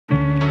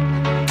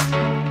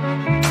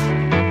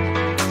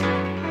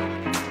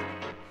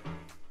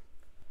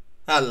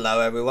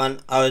Hello everyone,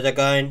 how's it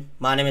going?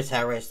 My name is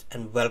Harris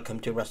and welcome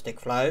to Rustic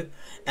Flow.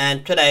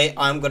 And today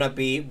I'm gonna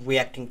be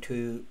reacting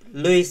to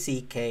Louis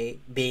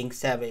CK being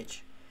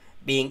savage.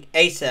 Being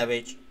a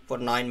savage for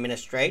 9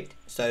 minutes straight.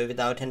 So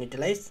without any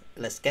delays,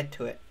 let's get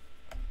to it.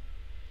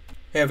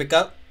 Here we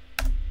go.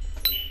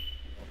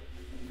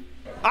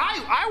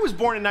 I was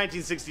born in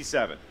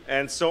 1967,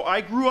 and so I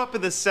grew up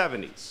in the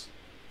 70s.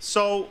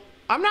 So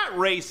I'm not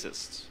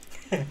racist.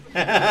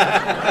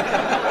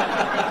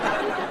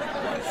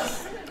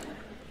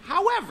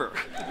 However,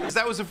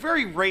 that was a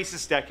very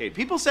racist decade.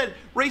 People said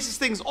racist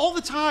things all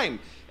the time,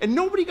 and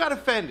nobody got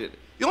offended.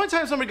 The only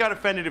time somebody got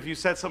offended if you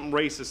said something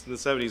racist in the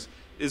 70s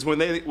is when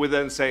they would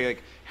then say,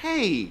 like,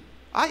 hey,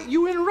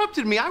 you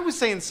interrupted me. I was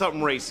saying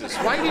something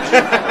racist. Why did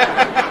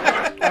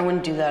you? I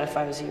wouldn't do that if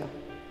I was you.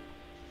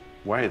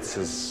 Why? It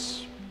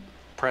says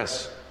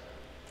press.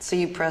 So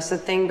you press a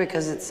thing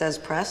because it says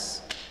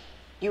press?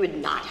 You would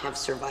not have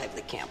survived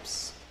the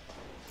camps.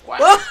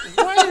 What?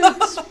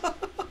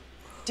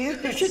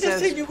 Dude, You it should have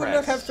says said you would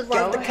not have survived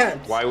Go the ahead.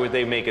 camp. Why would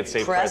they make it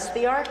say Press press?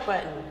 the arc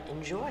button.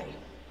 Enjoy.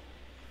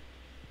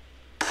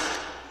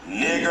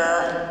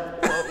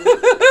 Nigger.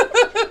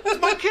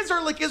 My kids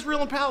are like Israel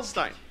and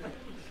Palestine,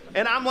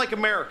 and I'm like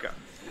America.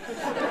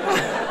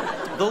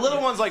 The little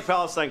one's like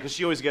Palestine because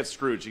she always gets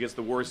screwed. She gets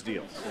the worst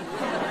deals.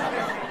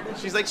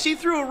 She's like, she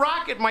threw a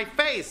rock at my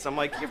face. I'm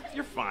like,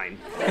 you're fine.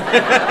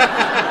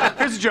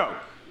 Here's a joke.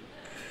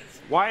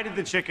 Why did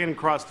the chicken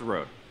cross the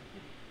road?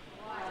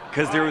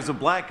 Because there was a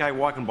black guy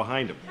walking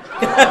behind him.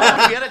 He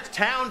had a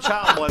town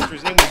child molester.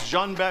 His name was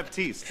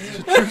Jean-Baptiste. It's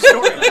a true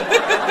story.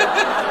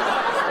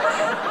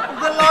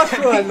 The last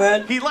one,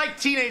 man. He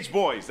liked teenage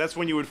boys. That's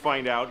when you would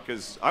find out,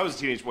 because I was a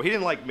teenage boy. He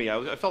didn't like me.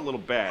 I felt a little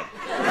bad.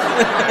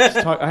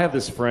 I have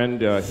this friend,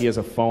 he has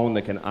a phone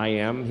that can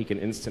IM, he can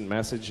instant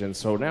message, and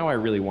so now I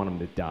really want him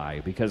to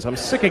die, because I'm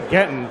sick of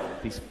getting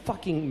these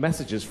fucking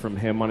messages from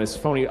him on his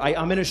phone.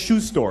 I'm in a shoe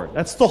store.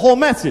 That's the whole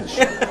message.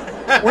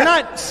 We're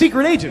not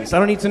secret agents. I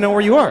don't need to know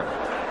where you are.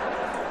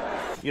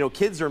 You know,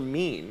 kids are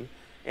mean,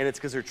 and it's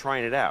because they're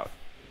trying it out.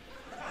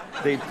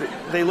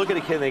 They look at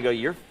a kid and they go,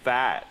 you're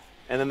fat.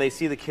 And then they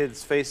see the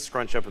kid's face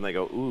scrunch up and they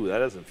go, ooh, that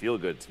doesn't feel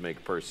good to make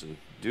a person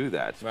do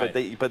that.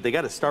 Right. But they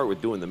got to start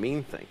with doing the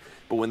mean thing.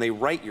 But when they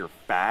write you're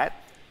fat,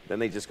 then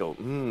they just go,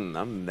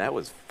 that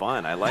was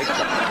fun. I like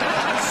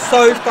that.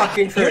 So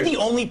fucking true. You're the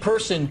only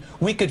person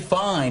we could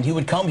find who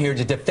would come here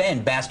to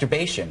defend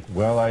masturbation.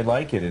 Well, I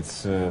like it.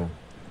 It's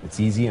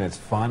easy and it's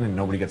fun and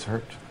nobody gets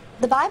hurt.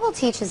 The Bible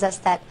teaches us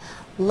that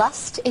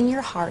lust in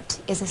your heart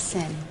is a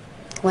sin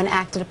when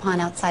acted upon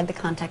outside the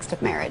context of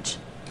marriage.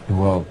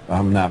 Well,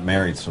 I'm not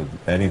married, so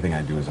anything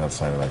I do is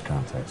outside of that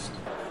context.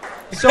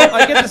 So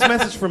I get this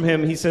message from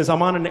him. He says,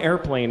 I'm on an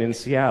airplane in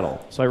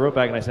Seattle. So I wrote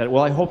back and I said,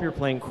 well, I hope your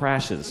plane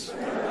crashes.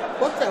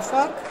 What the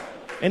fuck?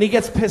 And he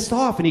gets pissed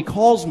off and he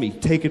calls me,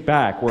 take it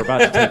back. We're about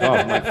to take off.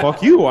 I'm like,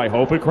 fuck you. I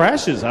hope it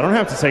crashes. I don't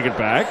have to take it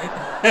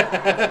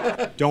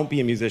back. Don't be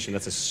a musician.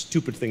 That's a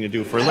stupid thing to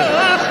do for a living.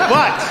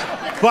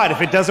 But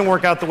if it doesn't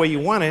work out the way you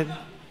wanted,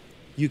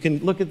 you can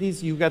look at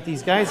these. You got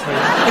these guys here.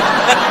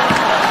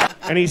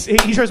 And he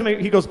tries to make.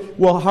 He goes,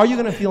 well, how are you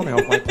going to feel now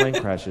if my plane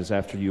crashes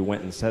after you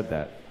went and said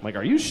that? I'm like,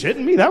 are you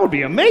shitting me? That would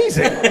be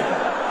amazing.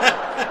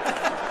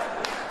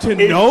 To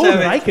know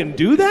that I can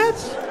do that?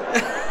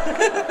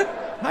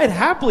 I'd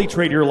happily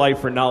trade your life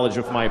for knowledge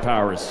of my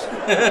powers.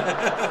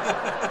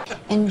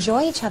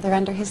 Enjoy each other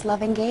under his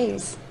loving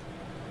gaze.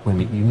 When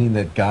you mean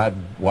that God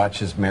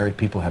watches married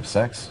people have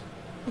sex?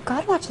 Well,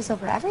 God watches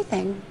over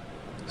everything.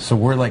 So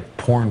we're like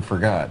porn for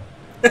God.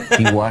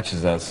 He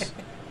watches us,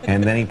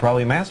 and then he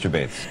probably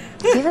masturbates.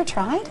 Have you ever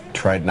tried?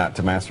 Tried not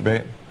to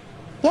masturbate?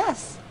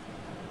 Yes.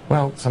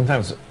 Well,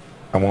 sometimes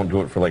I won't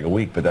do it for like a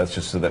week, but that's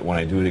just so that when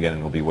I do it again,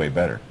 it'll be way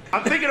better.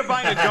 I'm thinking of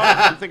buying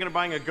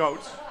a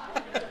goat.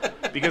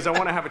 Because I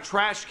want to have a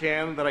trash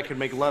can that I can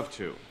make love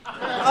to.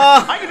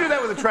 I can do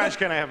that with a trash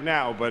can I have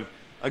now, but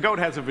a goat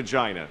has a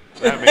vagina.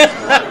 That makes it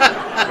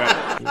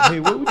better. Hey,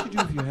 what would you do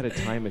if you had a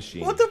time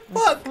machine? What the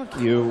fuck? Fuck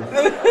you.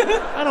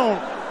 I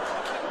don't...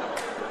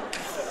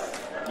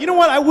 You know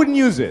what? I wouldn't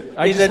use it.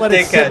 I He's just a let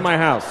it sit dickhead. in my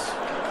house.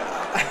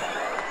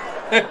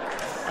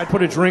 I'd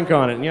put a drink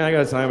on it. And yeah, I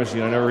got a time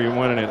machine. I never even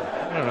wanted it.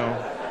 I don't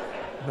know.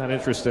 I'm not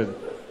interested.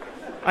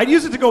 I'd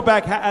use it to go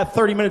back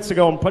 30 minutes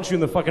ago and punch you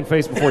in the fucking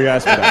face before you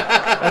ask me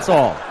that. That's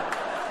all.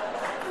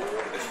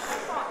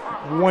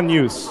 One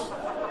use.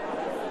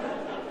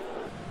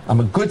 I'm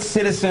a good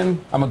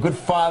citizen, I'm a good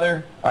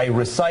father, I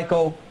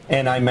recycle,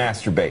 and I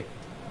masturbate.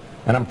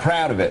 And I'm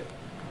proud of it.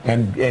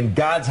 And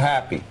God's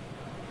happy.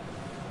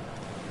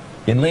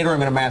 And later I'm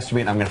going to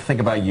masturbate and I'm going to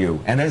think about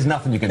you. And there's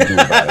nothing you can do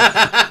about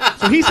it.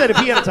 So he said if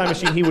he had a time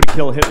machine, he would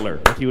kill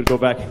Hitler. Like he would go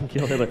back and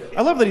kill Hitler.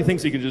 I love that he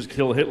thinks he can just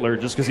kill Hitler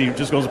just because he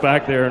just goes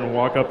back there and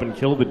walk up and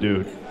kill the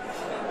dude.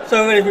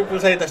 So many people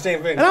say the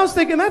same thing. And I was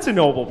thinking, that's a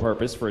noble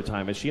purpose for a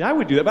time machine. I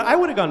would do that, but I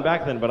would have gone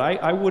back then, but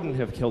I wouldn't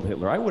have killed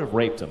Hitler. I would have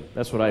raped him.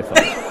 That's what I thought.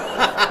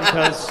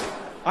 Because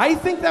I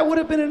think that would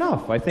have been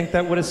enough. I think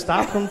that would have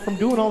stopped him from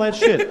doing all that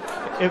shit.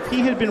 If he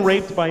had been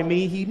raped by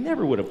me, he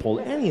never would have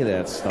pulled any of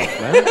that stuff,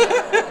 man.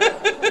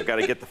 got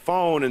to get the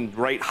phone and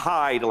write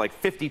hi to like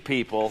 50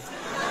 people.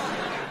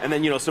 And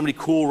then, you know, somebody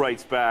cool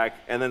writes back,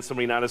 and then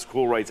somebody not as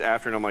cool writes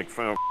after, and I'm like,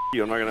 "F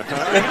you, I'm not going to...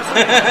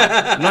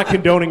 I'm not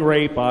condoning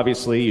rape,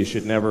 obviously. You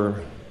should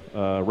never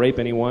rape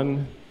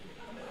anyone.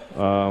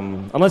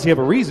 Unless you have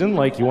a reason,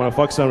 like you want to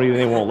fuck somebody and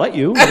they won't let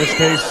you. In this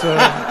case,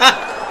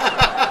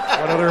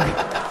 what other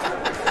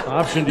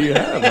option do you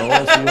have?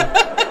 Unless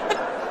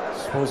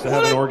you're supposed to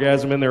have an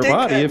orgasm in their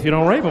body if you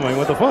don't rape them. I mean,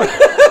 what the fuck?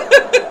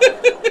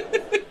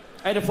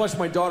 I had to flush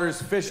my daughter's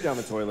fish down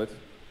the toilet.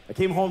 I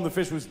came home, the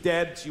fish was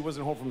dead. She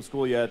wasn't home from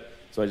school yet,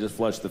 so I just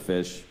flushed the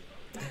fish.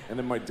 And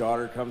then my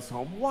daughter comes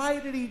home. Why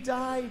did he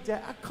die,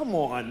 Dad? Come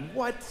on,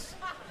 what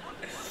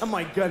am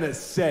I gonna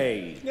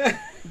say?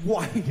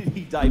 Why did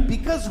he die?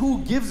 Because who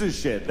gives a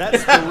shit?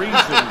 That's the reason.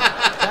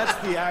 That's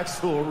the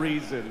actual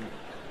reason.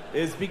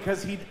 Is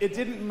because it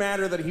didn't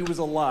matter that he was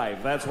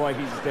alive. That's why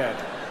he's dead.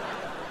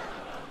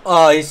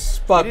 Oh, he's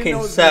fucking he didn't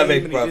know his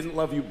savage, name bro. And he didn't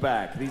love you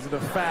back. These are the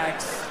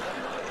facts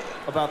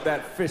about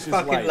that fish's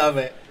life. Fucking love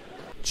it.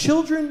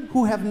 Children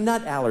who have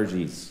nut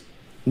allergies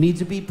need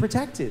to be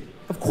protected.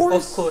 Of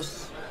course. Of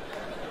course.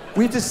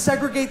 We have to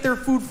segregate their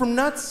food from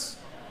nuts,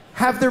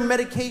 have their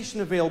medication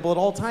available at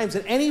all times,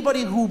 and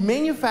anybody who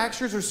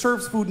manufactures or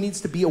serves food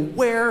needs to be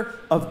aware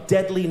of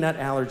deadly nut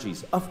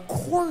allergies. Of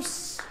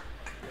course.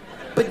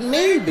 But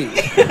maybe,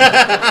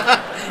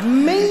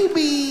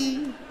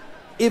 maybe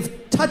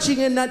if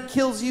touching a nut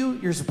kills you,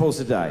 you're supposed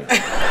to die.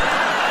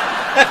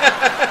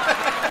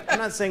 I'm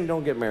not saying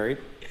don't get married.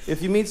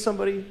 If you meet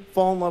somebody,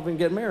 fall in love and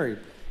get married,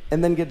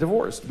 and then get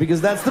divorced, because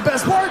that's the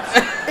best part.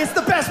 It's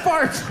the best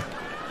part.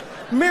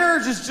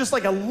 Marriage is just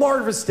like a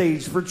larva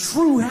stage for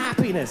true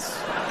happiness,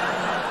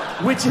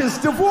 which is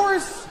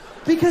divorce,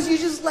 because you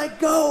just let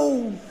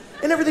go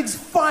and everything's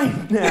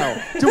fine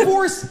now.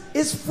 Divorce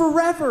is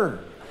forever.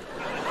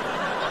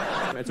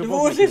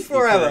 Divorce is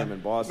forever. In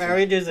Boston,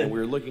 Marriage isn't. and we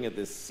were looking at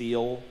this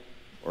seal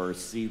or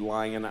sea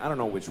lion. I don't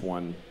know which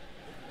one.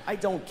 I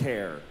don't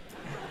care.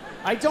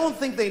 I don't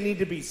think they need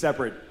to be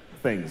separate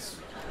things.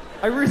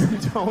 I really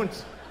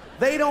don't.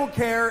 They don't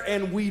care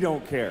and we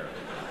don't care.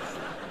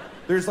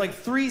 There's like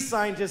 3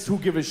 scientists who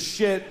give a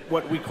shit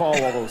what we call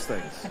all those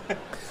things.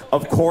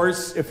 Of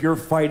course, if you're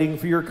fighting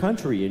for your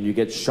country and you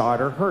get shot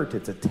or hurt,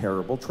 it's a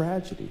terrible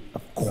tragedy.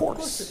 Of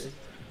course.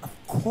 Of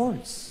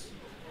course.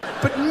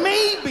 But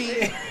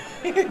maybe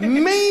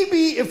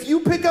if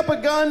you pick up a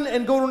gun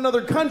and go to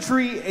another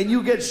country and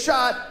you get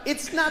shot,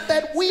 it's not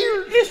that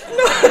weird. It's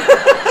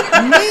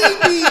not.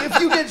 Maybe if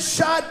you get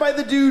shot by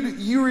the dude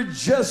you were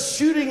just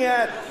shooting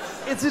at,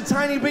 it's a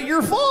tiny bit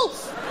your fault.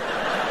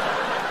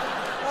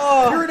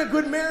 If you're in a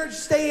good marriage,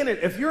 stay in it.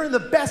 If you're in the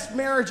best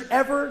marriage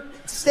ever,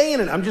 stay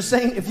in it. I'm just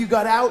saying, if you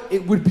got out,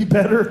 it would be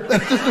better.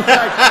 That's just a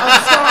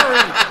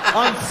fact.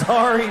 I'm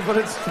sorry, but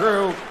it's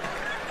true.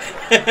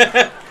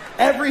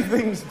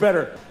 Everything's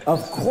better.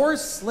 Of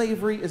course,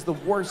 slavery is the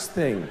worst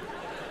thing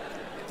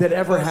that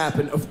ever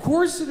happened. Of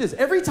course it is.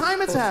 Every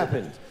time it's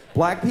happened.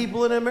 Black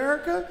people in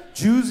America,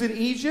 Jews in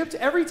Egypt,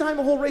 every time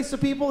a whole race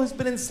of people has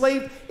been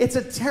enslaved, it's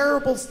a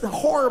terrible,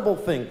 horrible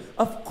thing.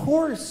 Of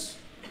course.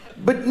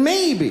 But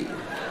maybe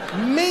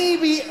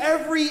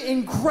every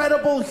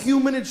incredible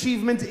human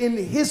achievement in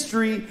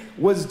history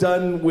was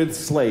done with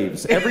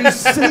slaves. Every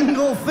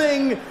single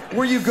thing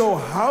where you go,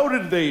 how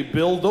did they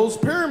build those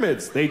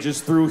pyramids? They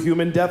just threw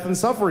human death and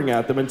suffering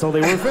at them until they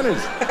were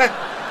finished.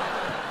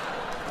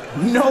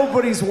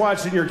 Nobody's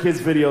watching your kids'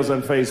 videos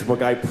on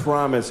Facebook, I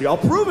promise you. I'll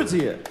prove it to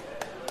you.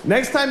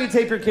 Next time you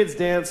tape your kids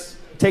dance,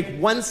 take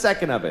 1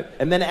 second of it,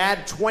 and then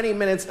add 20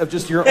 minutes of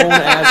just your own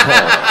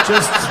asshole.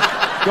 Just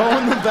go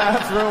in the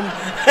bathroom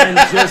and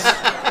just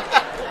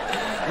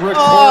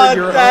record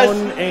your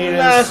own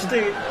anus.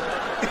 Nasty.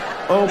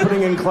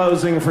 Opening and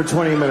closing for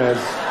 20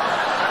 minutes.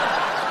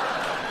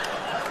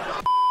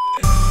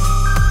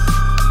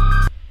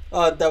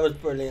 Oh, that was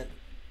brilliant.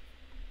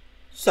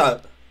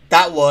 So,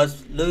 that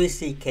was Louis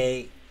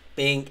C.K.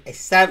 being a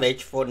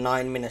savage for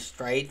 9 minutes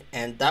straight,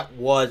 and that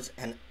was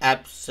an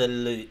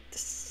absolute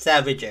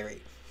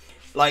savagery.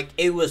 Like,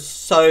 it was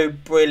so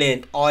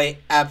brilliant. I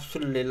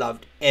absolutely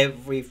loved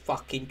every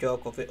fucking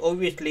joke of it.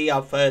 Obviously,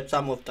 I've heard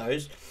some of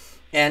those,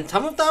 and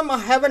some of them I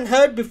haven't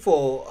heard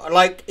before.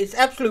 Like, it's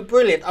absolutely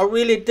brilliant. I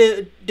really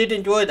did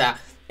enjoy that.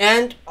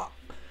 And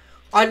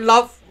I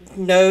love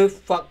no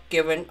fuck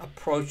given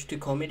approach to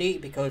comedy,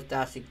 because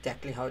that's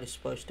exactly how it's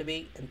supposed to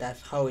be, and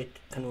that's how it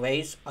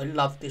conveys. I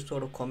love this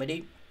sort of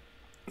comedy.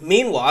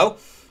 Meanwhile,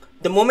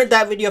 the moment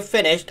that video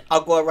finished, I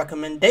got a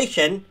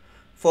recommendation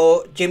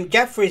for Jim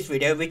Jeffries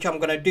video, which I'm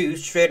gonna do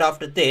straight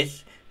after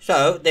this.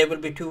 So there will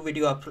be 2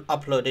 videos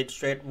uploaded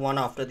straight, one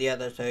after the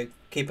other, so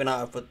keep an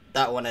eye out for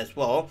that one as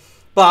well.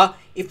 But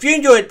if you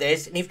enjoyed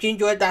this, and if you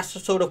enjoyed that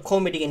sort of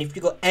comedy, and if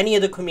you got any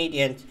other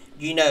comedians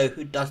you know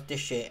who does this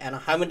shit and I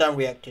haven't done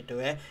reacted to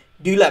it,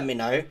 do let me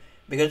know,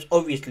 because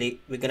obviously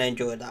we're gonna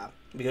enjoy that,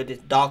 because the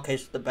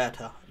darkest the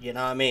better, you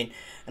know what I mean.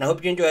 And I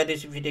hope you enjoyed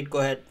this. If you did, go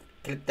ahead,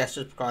 click that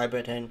subscribe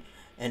button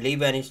and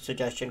leave any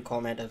suggestion,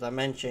 comment as I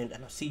mentioned,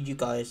 and I'll see you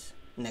guys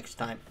next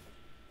time.